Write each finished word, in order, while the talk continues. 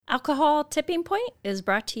Alcohol Tipping Point is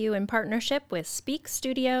brought to you in partnership with Speak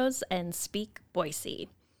Studios and Speak Boise.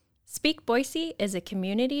 Speak Boise is a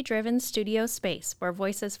community-driven studio space where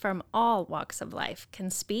voices from all walks of life can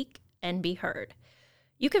speak and be heard.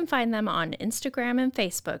 You can find them on Instagram and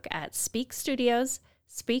Facebook at Speak Studios,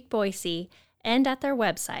 Speak Boise, and at their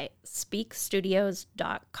website,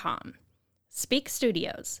 speakstudios.com. Speak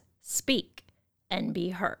Studios. Speak and be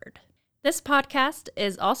heard. This podcast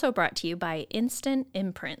is also brought to you by Instant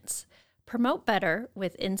Imprints. Promote better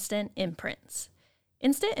with Instant Imprints.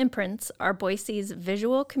 Instant Imprints are Boise's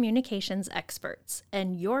visual communications experts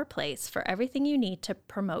and your place for everything you need to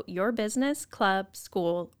promote your business, club,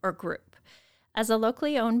 school, or group. As a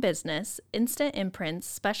locally owned business, Instant Imprints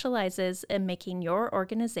specializes in making your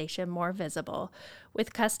organization more visible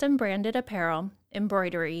with custom branded apparel,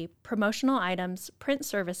 embroidery, promotional items, print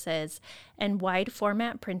services, and wide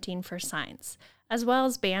format printing for signs, as well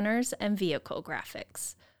as banners and vehicle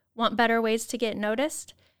graphics. Want better ways to get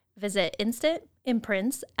noticed? Visit Instant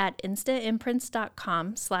Imprints at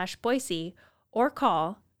instantimprints.com/Boise or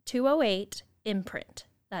call 208-IMPRINT.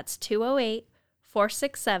 That's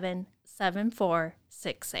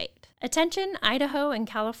 208-467-7468. Attention Idaho and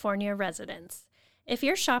California residents. If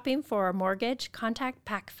you're shopping for a mortgage, contact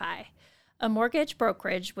PacFi, a mortgage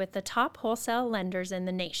brokerage with the top wholesale lenders in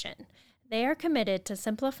the nation. They are committed to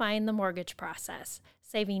simplifying the mortgage process,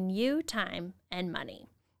 saving you time and money.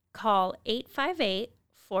 Call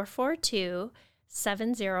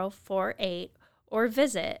 858-442-7048 or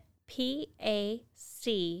visit pacfi.com.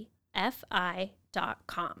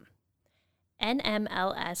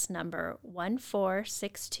 NMLS number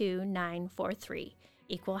 1462943,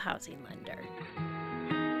 Equal Housing Lender.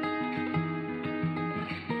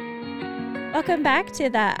 Welcome back to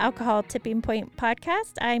the Alcohol Tipping Point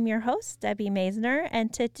podcast. I'm your host, Debbie Maisner,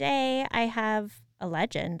 and today I have a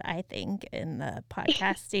legend, I think, in the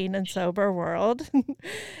podcasting and sober world.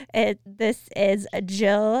 This is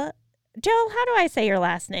Jill. Jill, how do I say your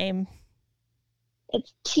last name?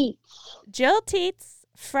 It's Teets. Jill Teets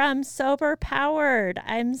from Sober Powered.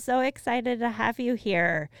 I'm so excited to have you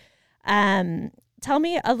here. Tell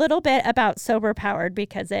me a little bit about Sober Powered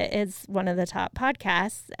because it is one of the top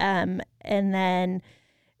podcasts, and then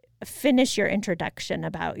finish your introduction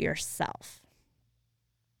about yourself.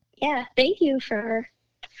 Yeah, thank you for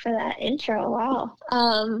that intro. Wow.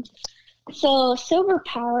 So Sober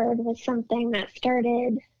Powered was something that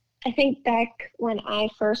started, I think, back when I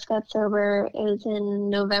first got sober. It was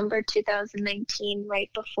in November 2019,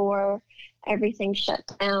 right before everything shut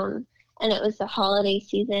down. And it was the holiday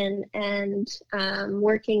season, and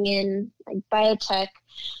working in like biotech,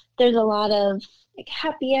 there's a lot of like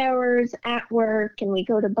happy hours at work, and we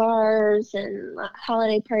go to bars and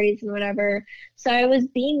holiday parties and whatever. So I was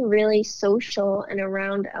being really social and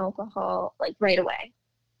around alcohol like right away.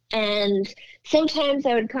 And sometimes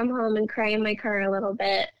I would come home and cry in my car a little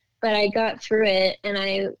bit, but I got through it, and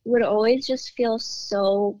I would always just feel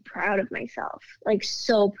so proud of myself, like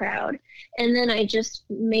so proud. And then I just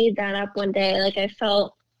made that up one day. Like I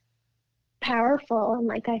felt powerful, and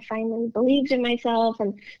like I finally believed in myself.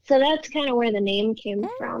 And so that's kind of where the name came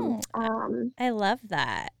from. I love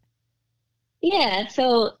that. Yeah.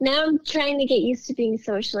 So now I'm trying to get used to being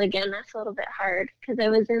social again. That's a little bit hard because I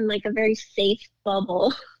was in like a very safe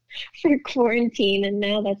bubble for quarantine, and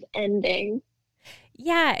now that's ending.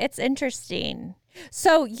 Yeah, it's interesting.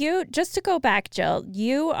 So you, just to go back, Jill,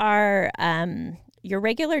 you are, your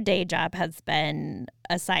regular day job has been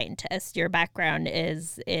a scientist. Your background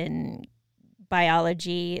is in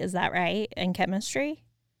biology, is that right? And chemistry?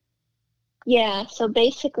 Yeah. So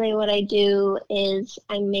basically what I do is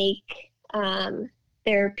I make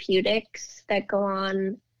therapeutics that go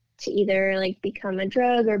on to either like become a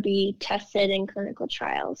drug or be tested in clinical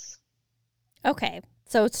trials. Okay.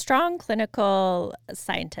 So strong clinical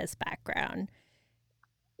scientist background.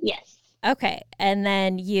 Yes. Okay. And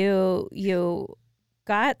then you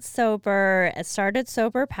got sober, started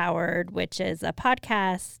Sober Powered, which is a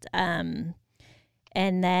podcast, and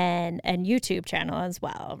then a YouTube channel as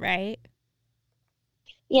well, right?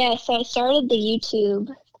 Yeah. So I started the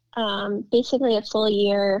YouTube basically a full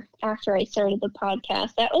year after I started the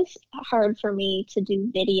podcast. That was hard for me to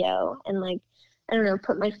do video and like, I don't know,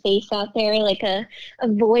 put my face out there, like a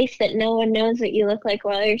voice that no one knows what you look like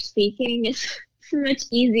while you're speaking is much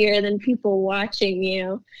easier than people watching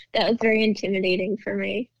you. That was very intimidating for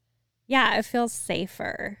me. Yeah, it feels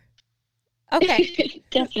safer. Okay.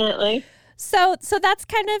 Definitely. So that's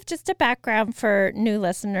kind of just a background for new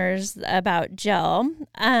listeners about Jill.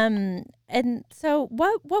 And so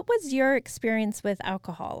what was your experience with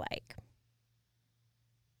alcohol like?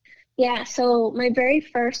 Yeah, so my very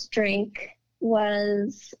first drink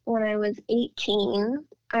was when I was 18.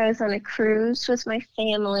 I was on a cruise with my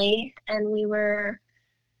family, and we were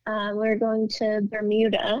going to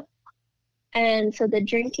Bermuda. And so the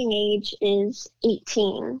drinking age is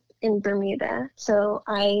 18 in Bermuda. So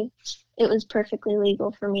it was perfectly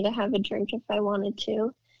legal for me to have a drink if I wanted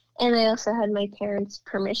to. And I also had my parents'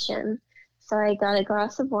 permission. So I got a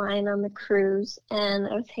glass of wine on the cruise, and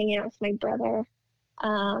I was hanging out with my brother.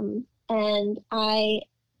 And I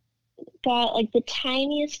got like the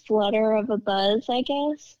tiniest flutter of a buzz, I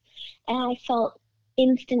guess. And I felt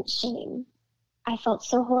instant shame. I felt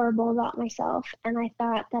so horrible about myself, and I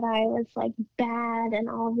thought that I was like bad and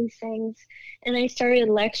all these things. And I started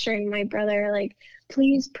lecturing my brother, like,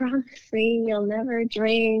 please promise me you'll never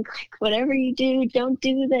drink. Like, whatever you do, don't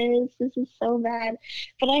do this. This is so bad.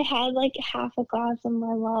 But I had like half a glass of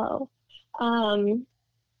Merlot. And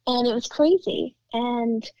it was crazy.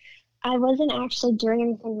 And I wasn't actually doing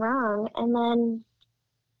anything wrong. And then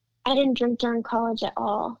I didn't drink during college at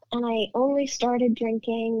all. And I only started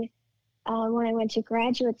drinking when I went to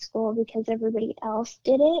graduate school because everybody else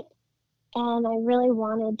did it. And I really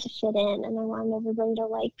wanted to fit in, and I wanted everybody to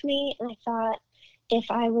like me. And I thought, if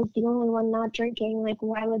I was the only one not drinking, like,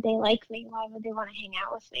 why would they like me? Why would they want to hang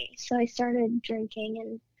out with me? So I started drinking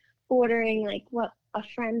and ordering like what a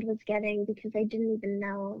friend was getting because I didn't even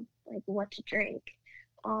know like what to drink.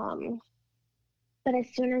 But as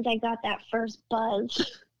soon as I got that first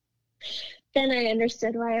buzz, then I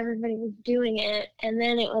understood why everybody was doing it. And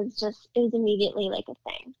then it was immediately like a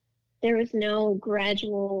thing. There was no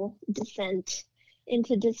gradual descent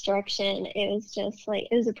into destruction. It was just like,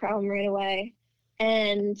 it was a problem right away.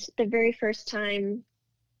 And the very first time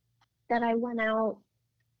that I went out,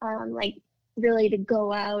 like really to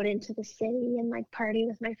go out into the city and like party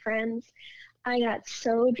with my friends, I got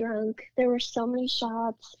so drunk. There were so many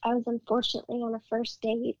shots. I was unfortunately on a first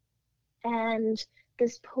date, and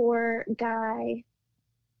this poor guy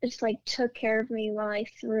just like took care of me while I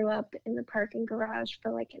threw up in the parking garage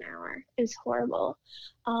for like an hour. It was horrible.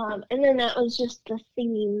 And then that was just the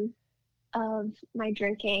theme of my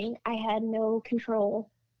drinking. I had no control.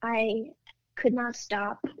 I could not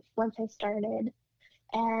stop once I started.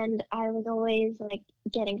 And I was always like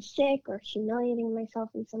getting sick or humiliating myself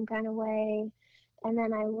in some kind of way. And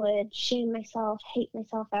then I would shame myself, hate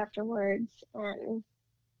myself afterwards. And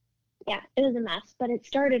yeah, it was a mess, but it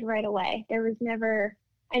started right away.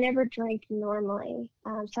 I never drank normally.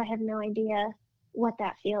 So I have no idea what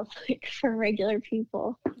that feels like for regular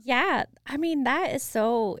people. Yeah, I mean, that is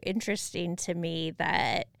so interesting to me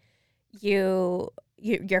that your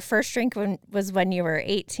first drink was when you were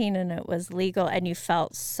 18 and it was legal, and you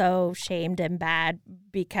felt so shamed and bad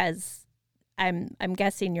because I'm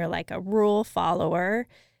guessing you're like a rule follower.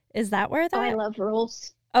 Is that where that? Oh, I love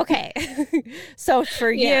rules. Okay. So for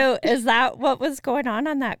Yeah. you, is that what was going on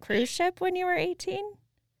that cruise ship when you were 18?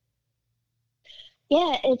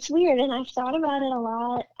 Yeah, it's weird, and I've thought about it a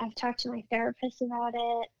lot. I've talked to my therapist about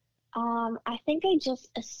it. I think I just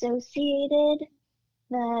associated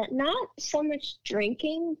not so much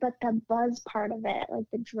drinking, but the buzz part of it, like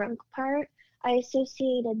the drunk part. I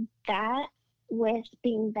associated that with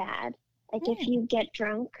being bad. Like if you get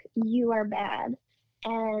drunk, you are bad.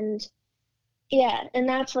 And yeah, and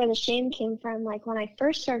that's where the shame came from. Like when I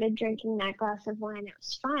first started drinking that glass of wine, it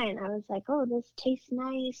was fine. I was like, oh, this tastes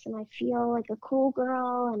nice, and I feel like a cool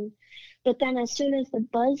girl. But then as soon as the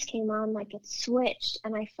buzz came on, like it switched,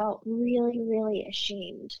 and I felt really, really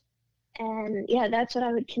ashamed. And yeah, that's what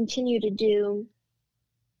I would continue to do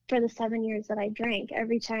for the 7 years that I drank.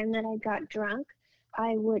 Every time that I got drunk,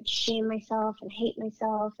 I would shame myself and hate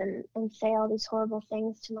myself and say all these horrible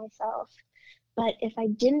things to myself. But if I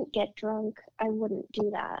didn't get drunk, I wouldn't do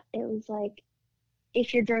that. It was like,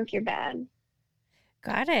 if you're drunk, you're bad.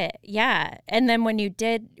 Got it. Yeah. And then when you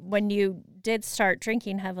did start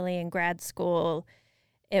drinking heavily in grad school,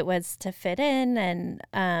 it was to fit in,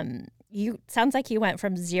 and you sounds like you went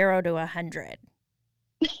from 0 to 100.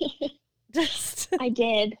 I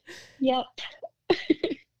did. Yep.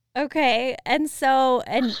 Okay. And so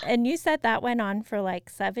and you said that went on for like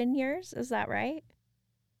 7 years, is that right?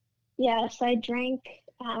 Yes, I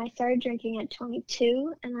started drinking at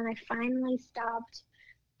 22, and then I finally stopped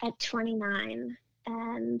at 29.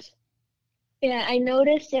 And yeah, I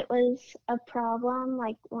noticed it was a problem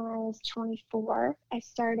like when I was 24. I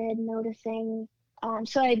started noticing,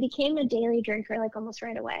 so I became a daily drinker like almost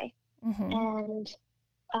right away. Mm-hmm.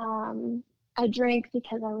 And I drank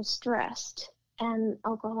because I was stressed, and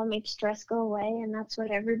alcohol makes stress go away, and that's what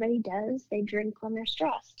everybody does. They drink when they're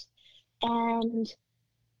stressed. And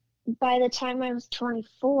by the time I was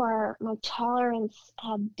 24, my tolerance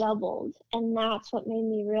had doubled. And that's what made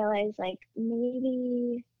me realize, like,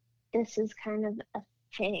 maybe this is kind of a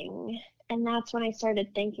thing. And that's when I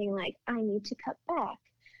started thinking, like, I need to cut back.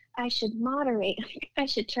 I should moderate. I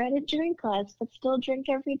should try to drink less, but still drink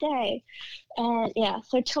every day. And yeah,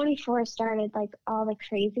 so 24 started like all the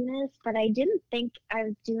craziness, but I didn't think I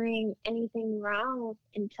was doing anything wrong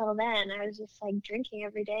until then. I was just like drinking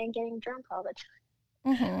every day and getting drunk all the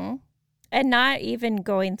time. Mm-hmm. And not even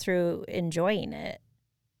going through enjoying it.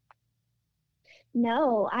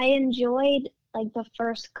 No, I enjoyed like the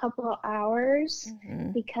first couple of hours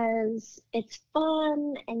because it's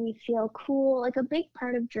fun and you feel cool. Like a big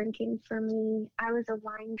part of drinking for me, I was a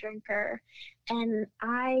wine drinker, and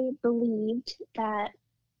I believed that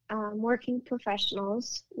working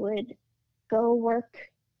professionals would go work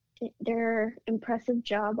their impressive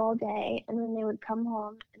job all day, and then they would come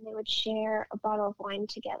home and they would share a bottle of wine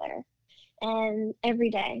together, and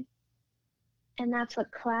every day. And that's what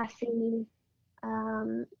classy,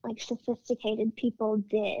 like sophisticated people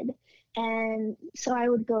did. And so I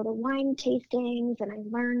would go to wine tastings and I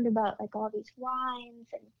learned about like all these wines,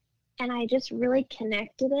 and I just really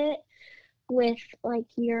connected it with like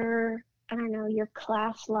your, I don't know, your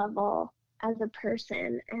class level as a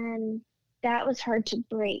person. And that was hard to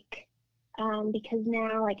break, because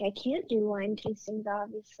now like I can't do wine tastings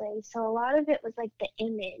obviously. So a lot of it was like the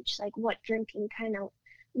image, like what drinking kind of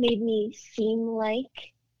made me seem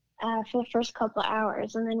like, for the first couple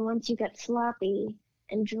hours. And then once you get sloppy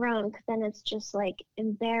and drunk, then it's just like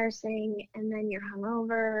embarrassing. And then you're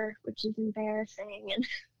hungover, which is embarrassing. And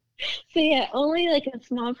so yeah, only like a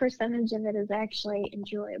small percentage of it is actually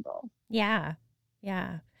enjoyable. Yeah.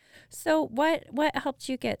 Yeah. So what helped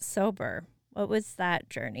you get sober? What was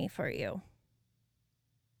that journey for you?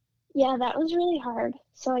 Yeah, that was really hard.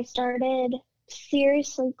 So I started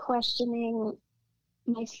seriously questioning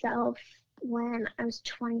myself when I was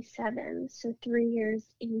 27, so 3 years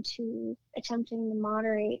into attempting to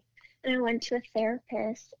moderate. And I went to a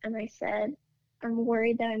therapist and I said, I'm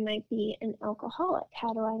worried that I might be an alcoholic.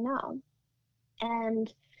 How do I know?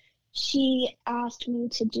 And she asked me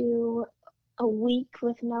to do a week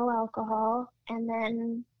with no alcohol, and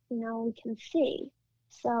then, we can see.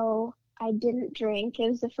 So I didn't drink. It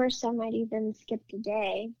was the first time I'd even skipped a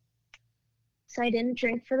day. So I didn't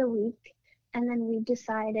drink for the week. And then we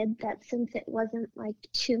decided that since it wasn't like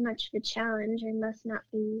too much of a challenge, I must not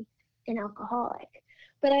be an alcoholic.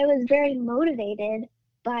 But I was very motivated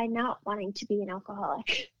by not wanting to be an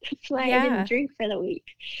alcoholic. That's why I didn't drink for the week.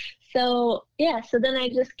 So yeah, so then I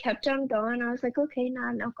just kept on going. I was like, okay,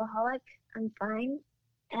 not an alcoholic, I'm fine.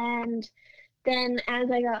 And then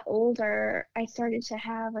as I got older, I started to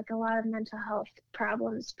have like a lot of mental health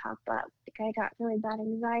problems pop up. Like I got really bad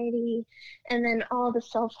anxiety, and then all the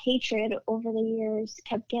self-hatred over the years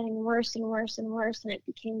kept getting worse and worse and worse, and it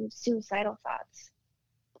became suicidal thoughts.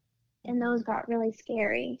 And those got really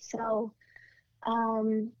scary. So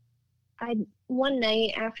I one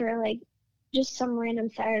night after like just some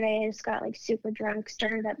random Saturday, I just got like super drunk,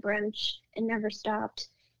 started at brunch and never stopped.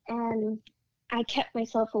 And I kept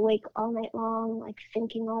myself awake all night long, like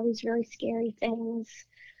thinking all these really scary things.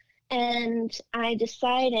 And I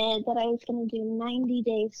decided that I was going to do 90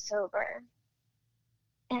 days sober.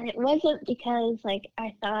 And it wasn't because like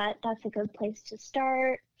I thought that's a good place to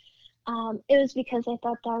start. It was because I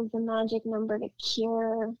thought that was the magic number to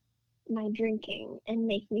cure my drinking and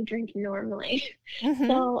make me drink normally.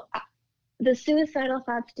 So the suicidal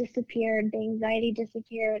thoughts disappeared, the anxiety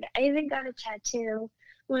disappeared. I even got a tattoo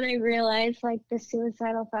when I realized like the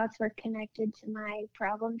suicidal thoughts were connected to my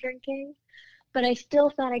problem drinking, but I still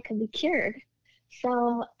thought I could be cured.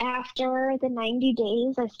 So after the 90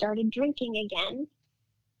 days, I started drinking again,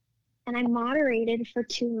 and I moderated for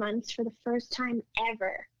 2 months for the first time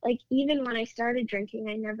ever. Like even when I started drinking,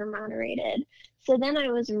 I never moderated. So then I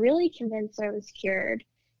was really convinced I was cured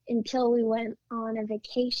until we went on a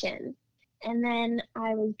vacation. And then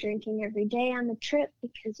I was drinking every day on the trip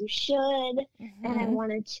because you should. And I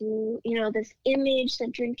wanted to, this image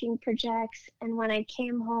that drinking projects. And when I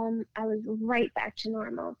came home, I was right back to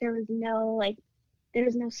normal. There was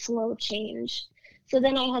no slow change. So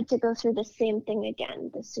then I had to go through the same thing again,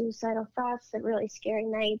 the suicidal thoughts, the really scary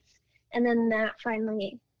nights. And then that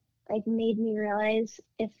finally like made me realize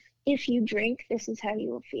if you drink, this is how you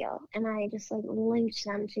will feel. And I just like linked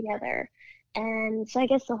them together. And so I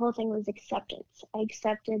guess the whole thing was acceptance. I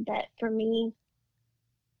accepted that for me,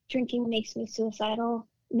 drinking makes me suicidal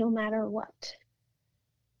no matter what.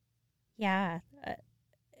 Yeah.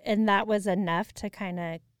 And that was enough to kind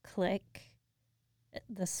of click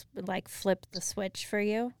this, like flip the switch for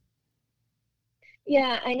you?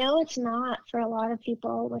 Yeah, I know it's not for a lot of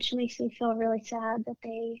people, which makes me feel really sad that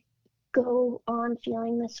they go on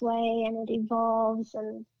feeling this way and it evolves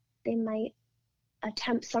and they might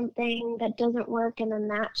attempt something that doesn't work and then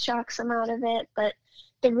that shocks them out of it. But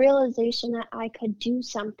the realization that I could do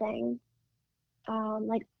something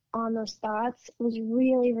like on those thoughts was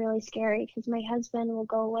really, really scary because my husband will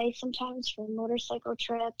go away sometimes for motorcycle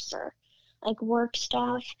trips or like work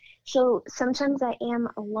stuff. So sometimes I am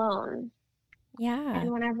alone. Yeah.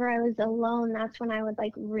 And whenever I was alone, that's when I would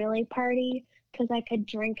like really party because I could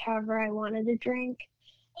drink however I wanted to drink.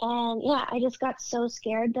 And yeah, I just got so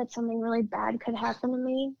scared that something really bad could happen to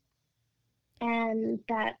me. And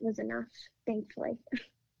that was enough, thankfully.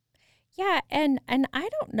 Yeah, and I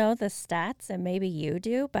don't know the stats, and maybe you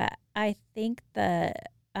do, but I think the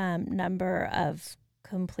number of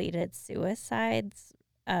completed suicides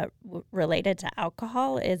related to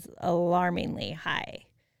alcohol is alarmingly high.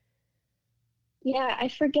 Yeah, I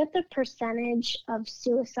forget the percentage of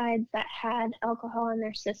suicides that had alcohol in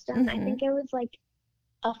their system. I Mm-hmm. think it was like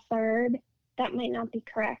a third. That might not be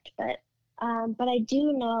correct, but I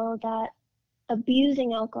do know that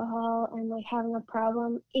abusing alcohol and like having a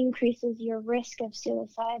problem increases your risk of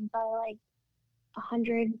suicide by like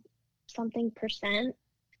 100 something%.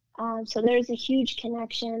 So there's a huge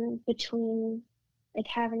connection between like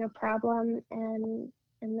having a problem and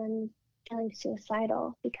then feeling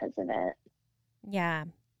suicidal because of it. Yeah,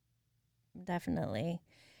 definitely.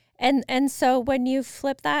 And so when you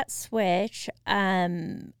flip that switch,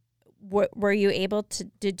 were you able to?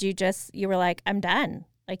 Did you just you were like, I'm done?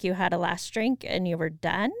 Like you had a last drink and you were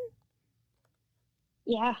done?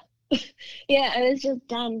 Yeah. Yeah, I was just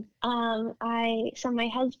done. So my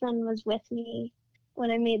husband was with me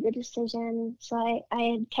when I made the decision. So I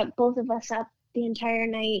had kept both of us up the entire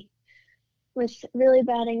night with really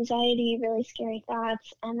bad anxiety, really scary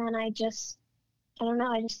thoughts. And then I don't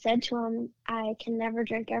know, I just said to him, I can never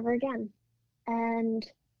drink ever again. And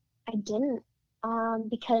I didn't,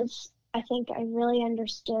 because I think I really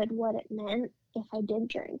understood what it meant if I did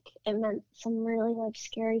drink. It meant some really like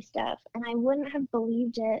scary stuff. And I wouldn't have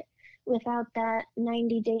believed it without that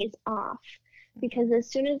 90 days off. Because as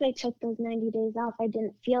soon as I took those 90 days off, I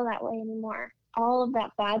didn't feel that way anymore. All of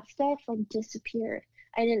that bad stuff like disappeared.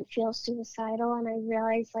 I didn't feel suicidal, and I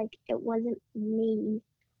realized like it wasn't me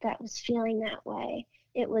that was feeling that way.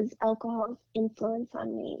 It was alcohol's influence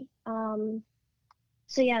on me.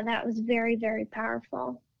 So yeah, that was very, very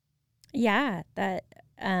powerful. Yeah,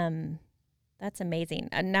 um that's amazing.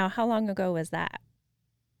 And now, how long ago was that?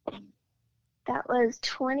 That was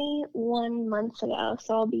 21 months ago,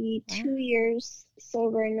 so I'll be Wow, 2 years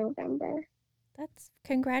sober in November. that's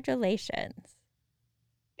congratulations.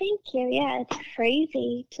 Thank you. Yeah, it's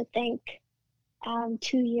crazy to think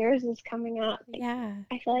 2 years is coming up. Like, Yeah,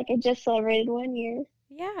 I feel like I just celebrated 1 year.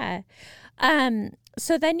 yeah.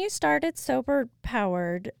 So then you started Sober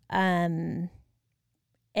Powered, and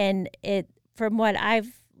it from what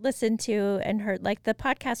I've listened to and heard, like the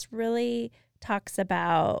podcast really talks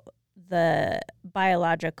about the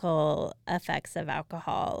biological effects of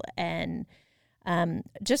alcohol and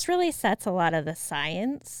just really sets a lot of the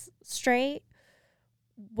science straight.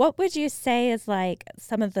 What would you say is like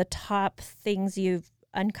some of the top things you've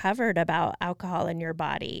uncovered about alcohol in your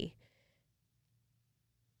body?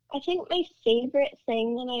 I think my favorite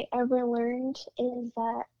thing that I ever learned is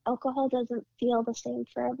that alcohol doesn't feel the same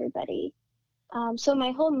for everybody. So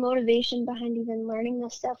my whole motivation behind even learning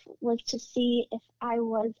this stuff was to see if I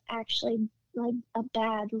was actually like a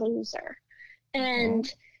bad loser. Mm-hmm.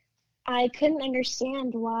 And I couldn't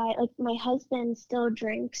understand why, like my husband still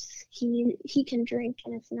drinks. He can drink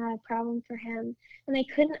and it's not a problem for him. And I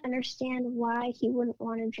couldn't understand why he wouldn't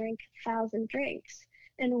want to drink 1,000 drinks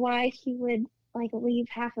and why he would like leave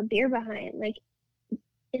half a beer behind. Like,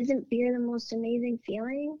 isn't beer the most amazing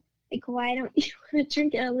feeling? Like, why don't you want to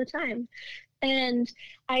drink it all the time? And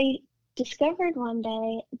I discovered one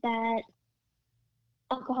day that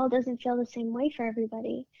alcohol doesn't feel the same way for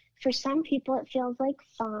everybody. For some people, it feels like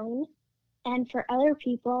fine. And for other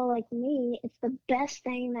people like me, it's the best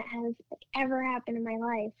thing that has like, ever happened in my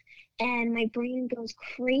life. And my brain goes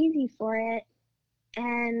crazy for it.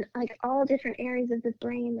 And like all different areas of the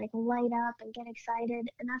brain like light up and get excited.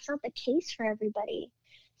 And that's not the case for everybody.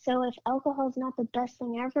 So if alcohol is not the best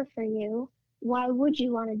thing ever for you, why would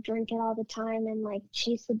you want to drink it all the time and like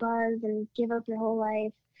chase the buzz and give up your whole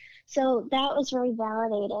life? So that was very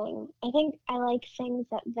validating. I think I like things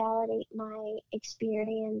that validate my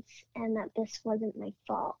experience and that this wasn't my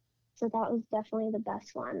fault. So that was definitely the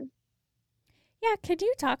best one. Yeah, could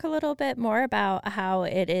you talk a little bit more about how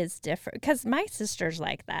it is different? Because my sister's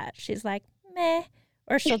like that. She's like, meh,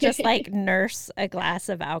 Or she'll just like nurse a glass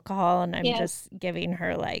of alcohol and I'm Yeah. just giving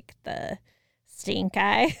her like the stink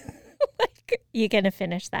eye. Like, you gonna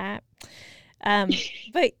finish that?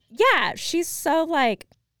 But yeah, she's so like,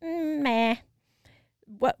 meh.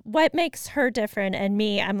 What makes her different? And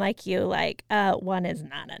me, I'm like you, like, one is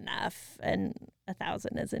not enough and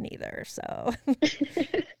 1,000 isn't either. So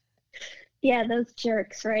Yeah, those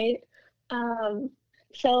jerks, right? Um,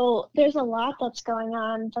 so there's a lot that's going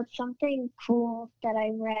on, but something cool that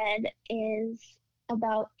I read is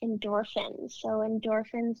about endorphins. So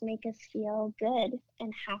endorphins make us feel good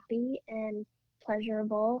and happy and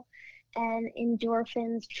pleasurable, and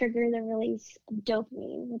endorphins trigger the release of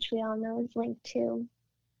dopamine, which we all know is linked to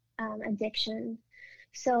addiction.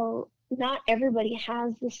 So not everybody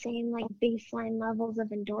has the same like baseline levels of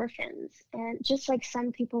endorphins. And just like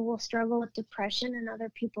some people will struggle with depression and other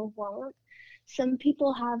people won't, some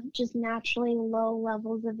people have just naturally low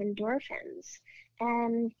levels of endorphins.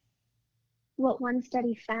 And what one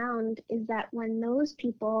study found is that when those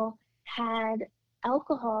people had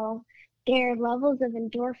alcohol, their levels of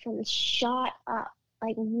endorphins shot up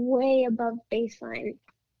like way above baseline.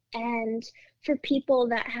 And for people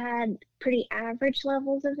that had pretty average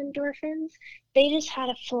levels of endorphins, they just had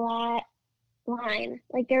a flat line.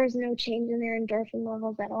 Like there was no change in their endorphin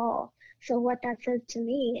levels at all. So what that says to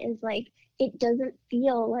me is like it doesn't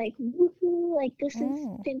feel like woohoo, like this is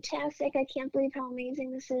fantastic. I can't believe how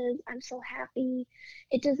amazing this is. I'm so happy.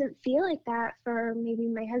 It doesn't feel like that for maybe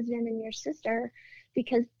my husband and your sister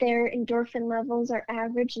because their endorphin levels are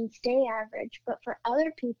average and stay average. But for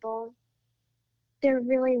other people, they're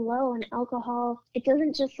really low, and alcohol, it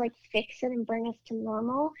doesn't just like fix it and bring us to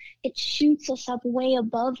normal. It shoots us up way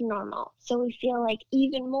above normal. So we feel like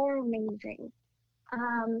even more amazing.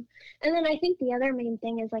 And then I think the other main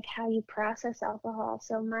thing is like how you process alcohol.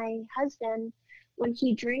 So my husband, when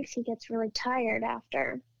he drinks, he gets really tired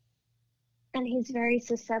after, and he's very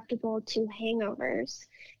susceptible to hangovers.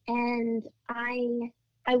 And I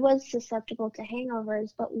was susceptible to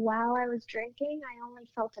hangovers, but while I was drinking, I only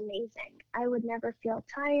felt amazing. I would never feel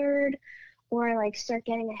tired or like start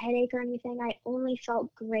getting a headache or anything. I only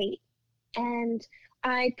felt great. And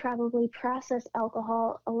I probably process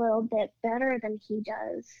alcohol a little bit better than he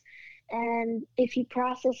does. And if you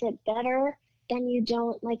process it better, then you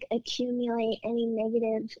don't like accumulate any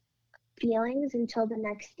negative feelings until the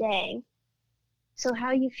next day. So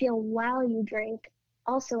how you feel while you drink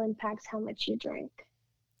also impacts how much you drink.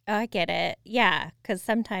 Oh, I get it. Yeah, because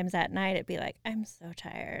sometimes at night it'd be like, I'm so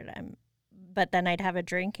tired. But then I'd have a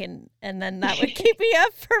drink and then that would keep me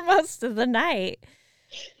up for most of the night.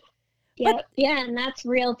 Yeah, yeah, and that's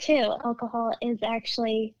real too. Alcohol is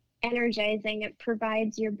actually energizing. It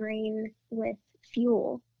provides your brain with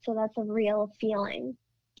fuel. So that's a real feeling.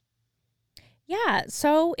 Yeah,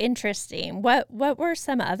 so interesting. What were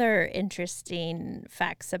some other interesting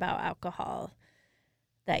facts about alcohol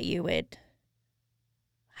that you would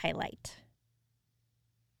highlight?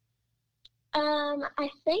 I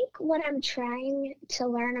think what I'm trying to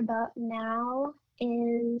learn about now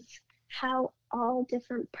is how all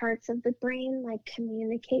different parts of the brain like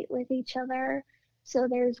communicate with each other. So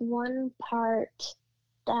there's one part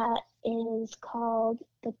that is called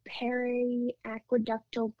the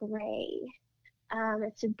periaqueductal gray.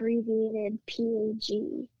 It's abbreviated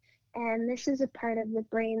PAG. And this is a part of the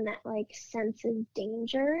brain that like senses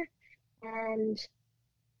danger and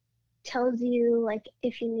tells you like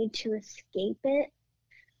if you need to escape it.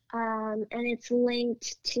 And it's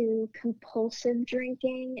linked to compulsive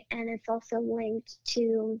drinking, and it's also linked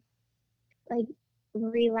to like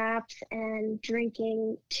relapse and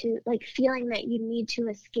drinking to like feeling that you need to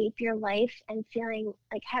escape your life and feeling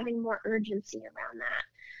like having more urgency around that.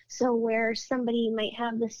 So where somebody might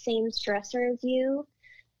have the same stressor as you,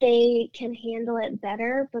 they can handle it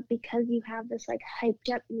better, but because you have this like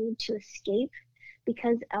hyped up need to escape,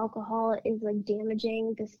 because alcohol is like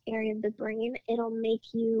damaging this area of the brain, it'll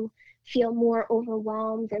make you feel more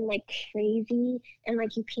overwhelmed and like crazy and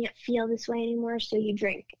like you can't feel this way anymore, so you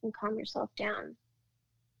drink and calm yourself down.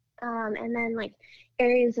 And then like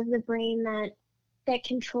areas of the brain that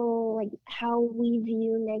control like how we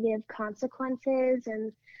view negative consequences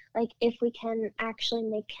and like if we can actually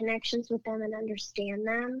make connections with them and understand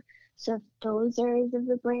them. So if those areas of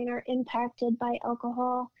the brain are impacted by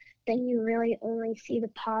alcohol, then you really only see the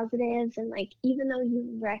positives, and like even though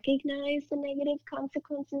you recognize the negative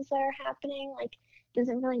consequences that are happening, like it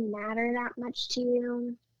doesn't really matter that much to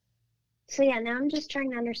you. So yeah, now I'm just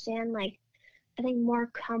trying to understand like I think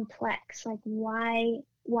more complex, like why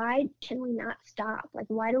can we not stop? Like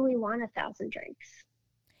why do we want 1,000 drinks?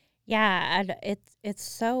 Yeah, and it's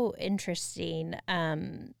so interesting.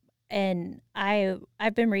 and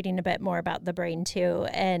I've been reading a bit more about the brain too,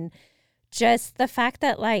 and just the fact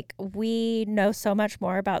that like we know so much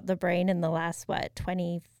more about the brain in the last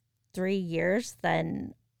 23 years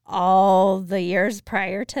than all the years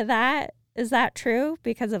prior to that. Is that true?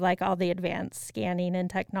 Because of like all the advanced scanning and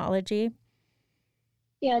technology?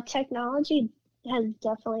 Yeah, technology has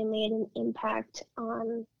definitely made an impact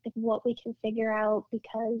on like what we can figure out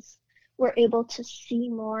because we're able to see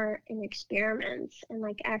more in experiments and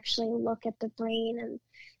like actually look at the brain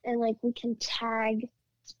and like we can tag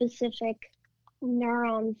specific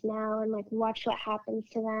neurons now and like watch what happens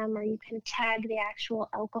to them, or you can tag the actual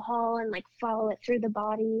alcohol and like follow it through the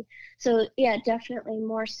body. So yeah, definitely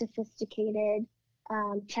more sophisticated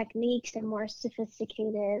techniques and more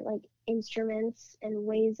sophisticated like instruments and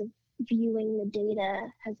ways of viewing the data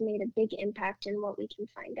has made a big impact in what we can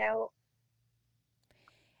find out.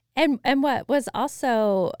 And what was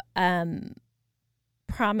also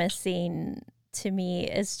promising to me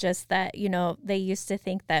is just that, you know, they used to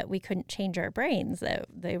think that we couldn't change our brains, that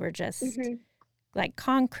they were just like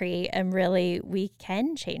concrete, and really we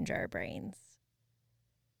can change our brains.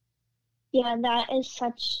 Yeah, that is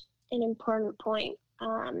such an important point.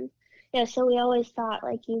 Yeah, so we always thought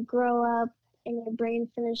like you grow up and your brain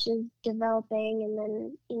finishes developing and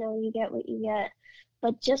then, you know, you get what you get.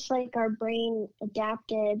 But just like our brain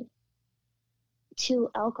adapted to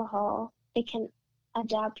alcohol, it can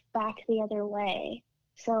adapt back the other way.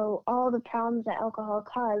 So all the problems that alcohol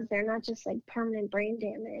causes, they're not just like permanent brain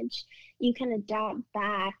damage. You can adapt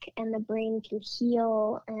back and the brain can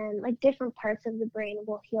heal, and like different parts of the brain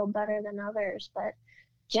will heal better than others, but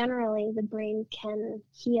generally the brain can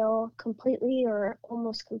heal completely or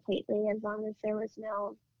almost completely as long as there was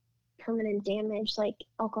no permanent damage like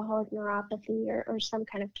alcoholic neuropathy or some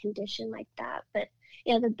kind of condition like that. But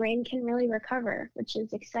yeah, the brain can really recover, which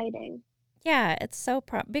is exciting. Yeah, it's so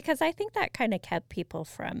because I think that kind of kept people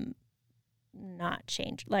from not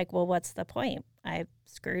change. Like, well, what's the point? I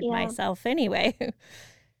screwed myself anyway.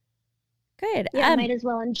 Good. Yeah, might as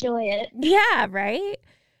well enjoy it. Yeah, right.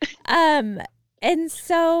 And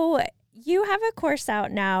so you have a course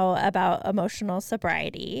out now about emotional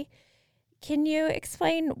sobriety. Can you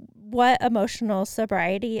explain what emotional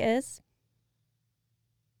sobriety is?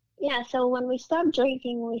 Yeah, so when we stop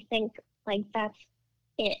drinking, we think like that's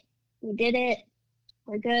it. We did it.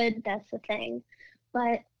 We're good. That's the thing.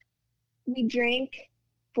 But we drink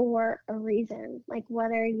for a reason, like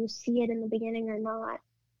whether you see it in the beginning or not.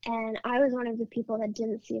 And I was one of the people that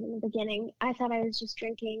didn't see it in the beginning. I thought I was just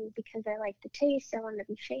drinking because I liked the taste. I wanted to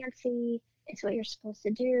be fancy. It's what you're supposed to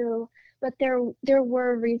do. But there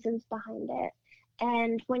were reasons behind it.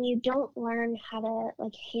 And when you don't learn how to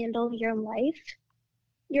like handle your life,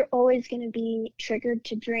 you're always going to be triggered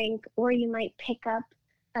to drink, or you might pick up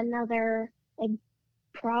another like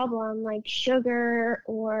problem like sugar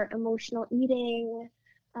or emotional eating,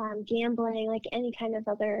 gambling, like any kind of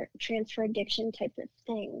other transfer addiction type of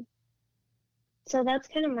thing. So that's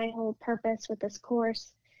kind of my whole purpose with this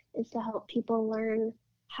course, is to help people learn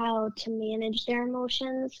how to manage their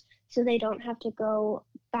emotions so they don't have to go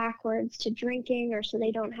backwards to drinking, or so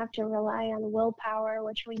they don't have to rely on willpower,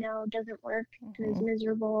 which we know doesn't work and is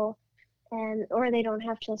miserable, and or they don't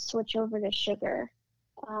have to switch over to sugar.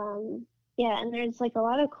 Yeah, and there's like a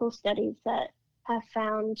lot of cool studies that have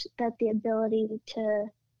found that the ability to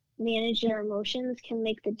manage your emotions can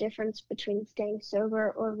make the difference between staying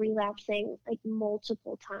sober or relapsing like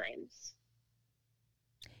multiple times.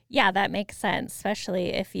 Yeah, that makes sense, especially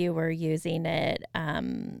if you were using it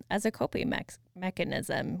as a coping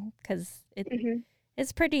mechanism, because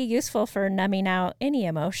it's pretty useful for numbing out any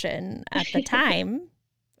emotion at the time.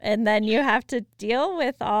 And then you have to deal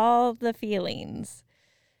with all the feelings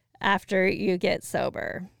after you get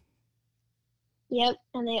sober. Yep,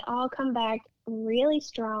 and they all come back really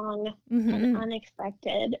strong and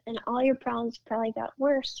unexpected, and all your problems probably got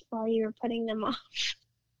worse while you were putting them off.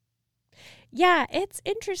 Yeah, it's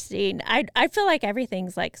interesting. I feel like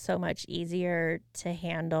everything's like so much easier to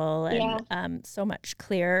handle and so much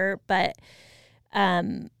clearer, but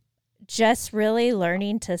just really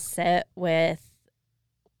learning to sit with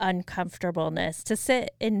uncomfortableness, to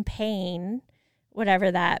sit in pain,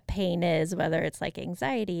 whatever that pain is, whether it's like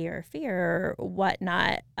anxiety or fear or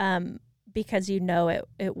whatnot, because you know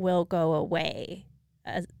it will go away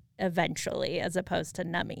eventually, as opposed to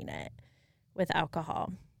numbing it with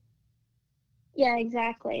alcohol. Yeah,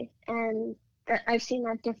 exactly. And I've seen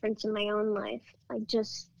that difference in my own life. Like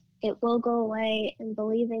just it will go away, and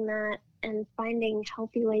believing that and finding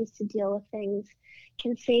healthy ways to deal with things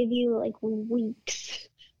can save you like weeks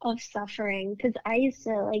of suffering. Because I used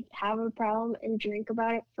to like have a problem and drink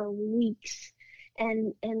about it for weeks,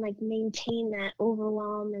 and like maintain that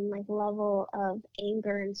overwhelm and like level of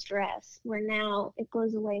anger and stress, where now it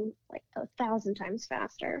goes away like 1,000 times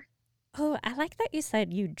faster. Oh, I like that you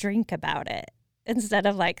said you drink about it instead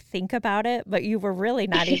of like think about it, but you were really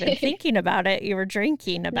not even thinking about it. You were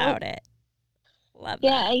drinking Nope. about it. Love Yeah,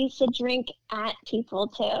 that. I used to drink at people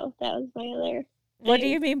too. That was my other What do thing.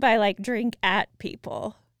 you mean by like drink at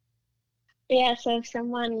people? Yeah, so if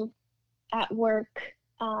someone at work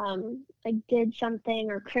like did something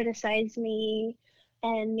or criticized me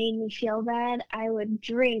and made me feel bad, I would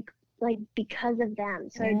drink like because of them.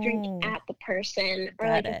 So I'd drink Mm, at the person, or got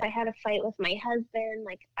like if it. I had a fight with my husband,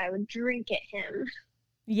 like I would drink at him.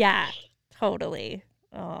 Yeah, totally.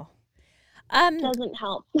 Oh. Um, Doesn't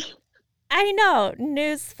help. I know.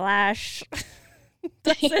 Newsflash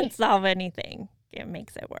doesn't solve anything. It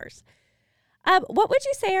makes it worse. What would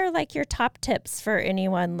you say are like your top tips for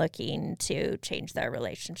anyone looking to change their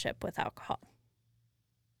relationship with alcohol?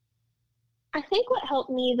 I think what helped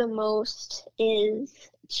me the most is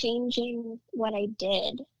changing what I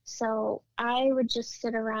did. So I would just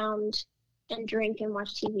sit around and drink and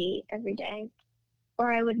watch TV every day,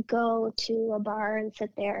 or I would go to a bar and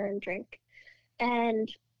sit there and drink.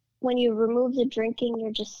 And when you remove the drinking,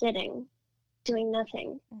 you're just sitting, doing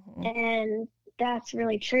nothing. Mm-hmm. And that's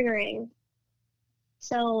really triggering.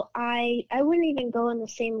 So I wouldn't even go in the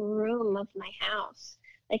same room of my house.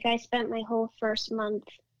 Like I spent my whole first month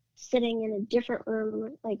sitting in a different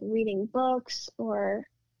room, like reading books, or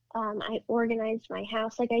I organized my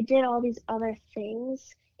house. Like I did all these other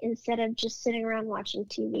things instead of just sitting around watching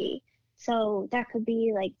TV. So that could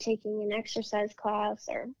be like taking an exercise class,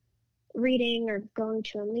 or reading, or going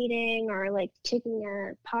to a meeting, or like taking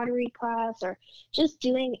a pottery class, or just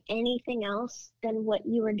doing anything else than what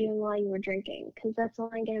you were doing while you were drinking, because that's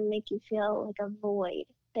only going to make you feel like a void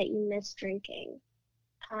that you miss drinking.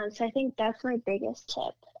 So I think that's my biggest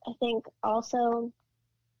tip. I think also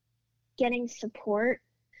getting support.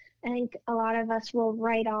 I think a lot of us will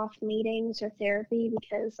write off meetings or therapy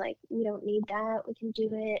because like we don't need that. We can do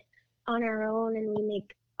it on our own, and we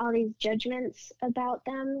make all these judgments about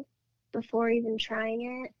them before even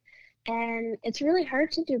trying it. And it's really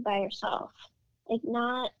hard to do by yourself. Like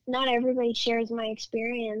not everybody shares my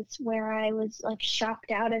experience where I was like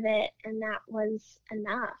shocked out of it and that was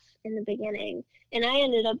enough in the beginning. And I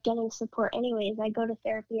ended up getting support anyways. I go to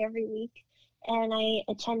therapy every week and I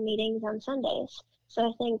attend meetings on Sundays. So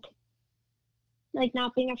I think like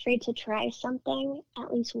not being afraid to try something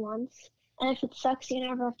at least once. And if it sucks, you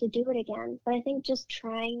never have to do it again. But I think just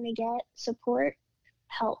trying to get support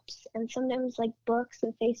helps. And sometimes like books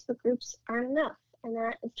and Facebook groups aren't enough, and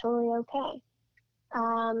that is totally okay.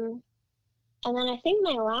 Um, and then I think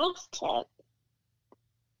my last tip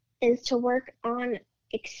is to work on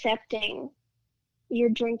accepting your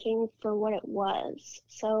drinking for what it was.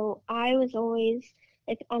 So I was always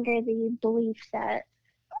like under the belief that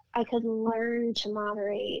I could learn to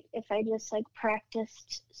moderate. If I just like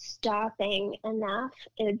practiced stopping enough,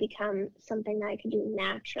 it would become something that I could do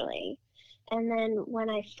naturally. And then when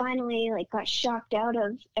I finally like got shocked out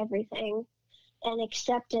of everything and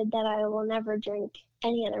accepted that I will never drink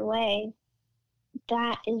any other way,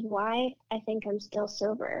 that is why I think I'm still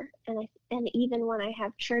sober. And even when I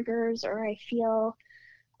have triggers, or I feel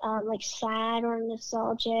like sad or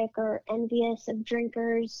nostalgic or envious of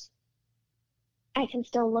drinkers, I can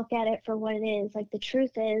still look at it for what it is. Like the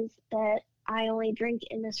truth is that I only drink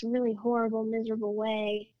in this really horrible, miserable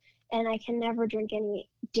way, and I can never drink any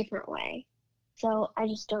different way. So I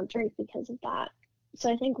just don't drink because of that.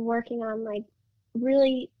 So I think working on like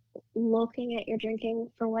really looking at your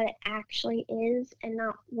drinking for what it actually is, and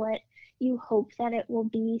not what you hope that it will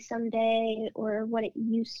be someday or what it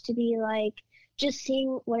used to be like. Just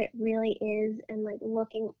seeing what it really is and like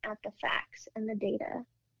looking at the facts and the data.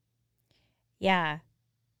 Yeah,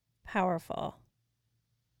 powerful.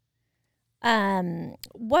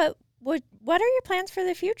 What are your plans for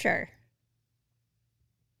the future?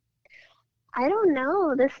 I don't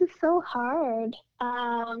know. This is so hard.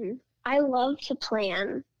 I love to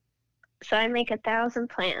plan, so I make 1,000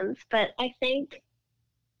 plans, but I think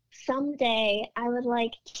someday I would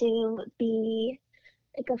like to be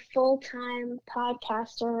like a full-time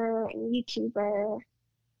podcaster and YouTuber,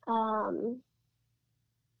 um,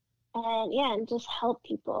 and yeah, and just help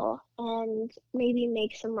people and maybe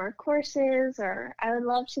make some more courses, or I would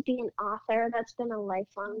love to be an author. That's been a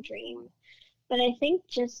lifelong dream. But I think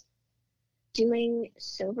just doing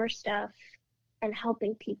sober stuff and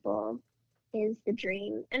helping people is the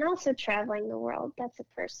dream. And also traveling the world. That's a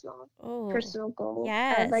Oh, personal goal.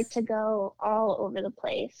 I would like yes. to go all over the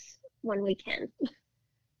place when we can.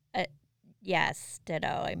 Uh, yes,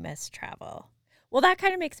 ditto. I miss travel. Well, that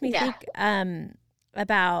kind of makes me Yeah. think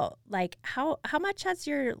about like how much has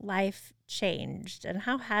your life changed and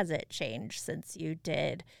how has it changed since you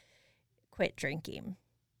did quit drinking?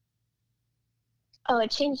 Oh,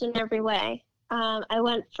 it changed in every way. I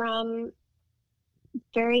went from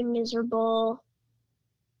very miserable,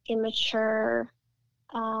 immature,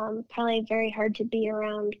 probably very hard to be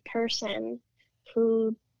around person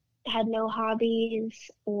who had no hobbies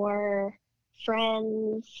or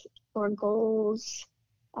friends or goals,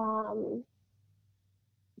 um,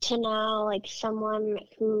 to now like someone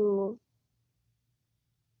who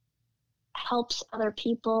helps other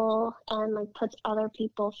people and like puts other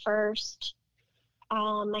people first.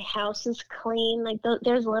 My house is clean. Like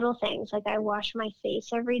there's little things like I wash my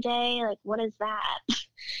face every day. Like what is that?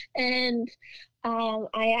 And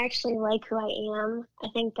I actually like who I am. I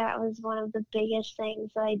think that was one of the biggest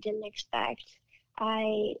things that I didn't expect.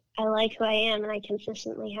 I like who I am, and I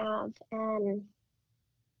consistently have. And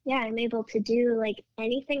yeah, I'm able to do like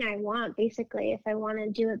anything I want. Basically, if I want to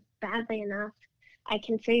do it badly enough, I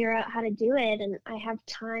can figure out how to do it, and I have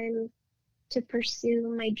time to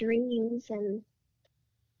pursue my dreams. And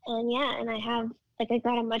yeah, and I have like I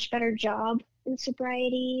got a much better job in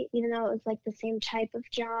sobriety, even though it was like the same type of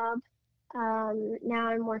job. Now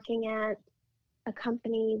I'm working at a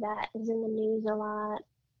company that is in the news a lot,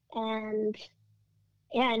 and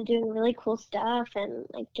yeah, and doing really cool stuff and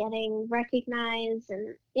like getting recognized,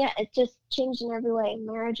 and yeah, it just changed in every way.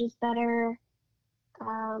 Marriage is better.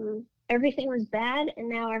 Everything was bad, and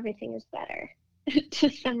now everything is better. To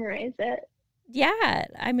summarize it. Yeah,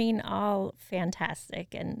 I mean, all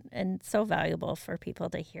fantastic and so valuable for people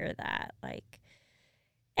to hear that. Like,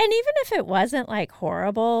 and even if it wasn't like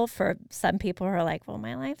horrible, for some people who are like, well,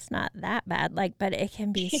 my life's not that bad, like, but it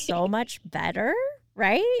can be so much better,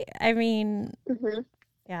 right? I mean, Mm-hmm.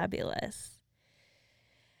 fabulous.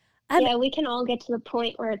 Yeah, we can all get to the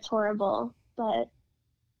point where it's horrible, but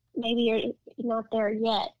maybe you're not there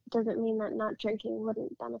yet. Doesn't mean that not drinking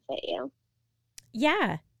wouldn't benefit you.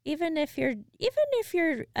 Yeah, even if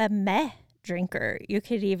you're a meh drinker, you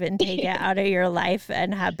could even take it out of your life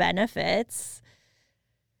and have benefits.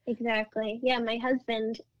 Exactly. Yeah, my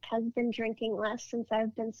husband has been drinking less since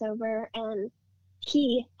I've been sober, and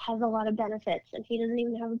he has a lot of benefits, and he doesn't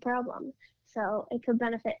even have a problem. So it could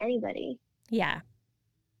benefit anybody. Yeah,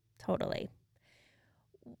 totally.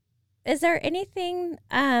 Is there anything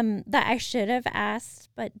that I should have asked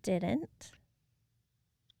but didn't?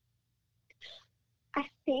 I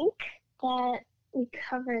think that we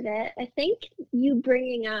covered it. I think you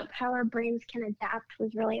bringing up how our brains can adapt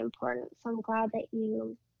was really important. So I'm glad that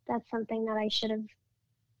that's something that I should have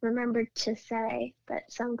remembered to say, but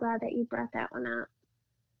so I'm glad that you brought that one up.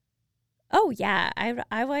 Oh yeah,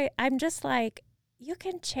 I'm just like, you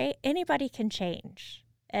can change. Anybody can change,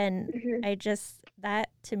 and Mm-hmm. I just, that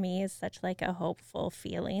to me is such like a hopeful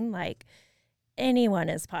feeling. Like anyone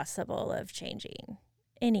is possible of changing.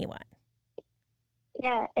 Anyone.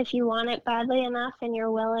 Yeah, if you want it badly enough and you're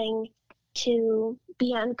willing to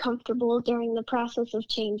be uncomfortable during the process of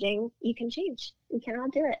changing, you can change. You can all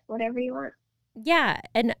do it, whatever you want. Yeah,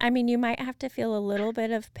 and I mean, you might have to feel a little bit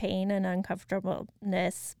of pain and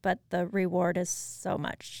uncomfortableness, but the reward is so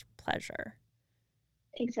much pleasure.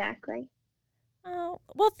 Exactly. Oh,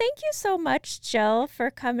 well, thank you so much, Jill, for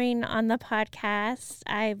coming on the podcast.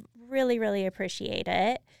 I really, really appreciate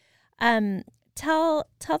it. Tell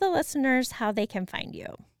the listeners how they can find you.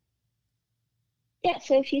 Yeah,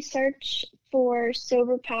 so if you search for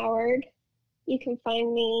Sober Powered, you can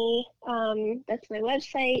find me. That's my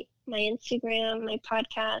website, my Instagram, my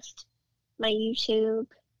podcast, my YouTube.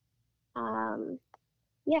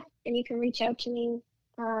 Yeah, and you can reach out to me.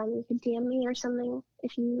 You can DM me or something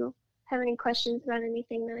if you have any questions about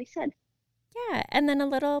anything that I said. Yeah, and then a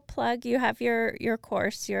little plug, you have your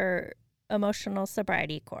course, your emotional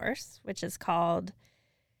sobriety course, which is called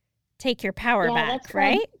Take Your Power Back,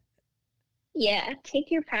 right? Yeah,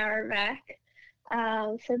 Take Your Power Back.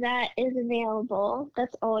 So that is available.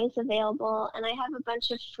 That's always available. And I have a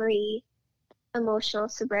bunch of free emotional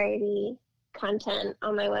sobriety content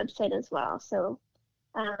on my website as well. So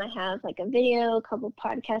I have like a video, a couple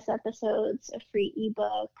podcast episodes, a free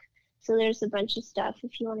ebook. So there's a bunch of stuff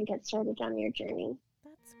if you want to get started on your journey.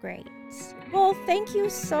 That's great. Well, thank you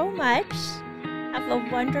so much. Have a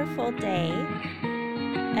wonderful day.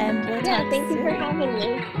 And we'll talk thank soon. you for having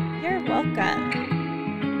me. You're welcome.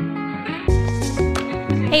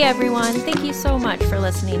 Hey everyone, thank you so much for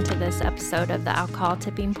listening to this episode of the Alcohol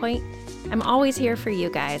Tipping Point. I'm always here for you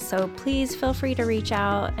guys, so please feel free to reach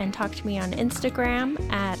out and talk to me on Instagram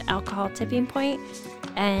at Alcohol Tipping Point,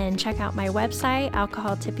 and check out my website,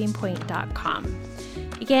 alcoholtippingpoint.com.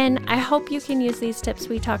 Again, I hope you can use these tips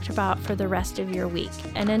we talked about for the rest of your week.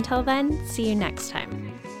 And until then, see you next time.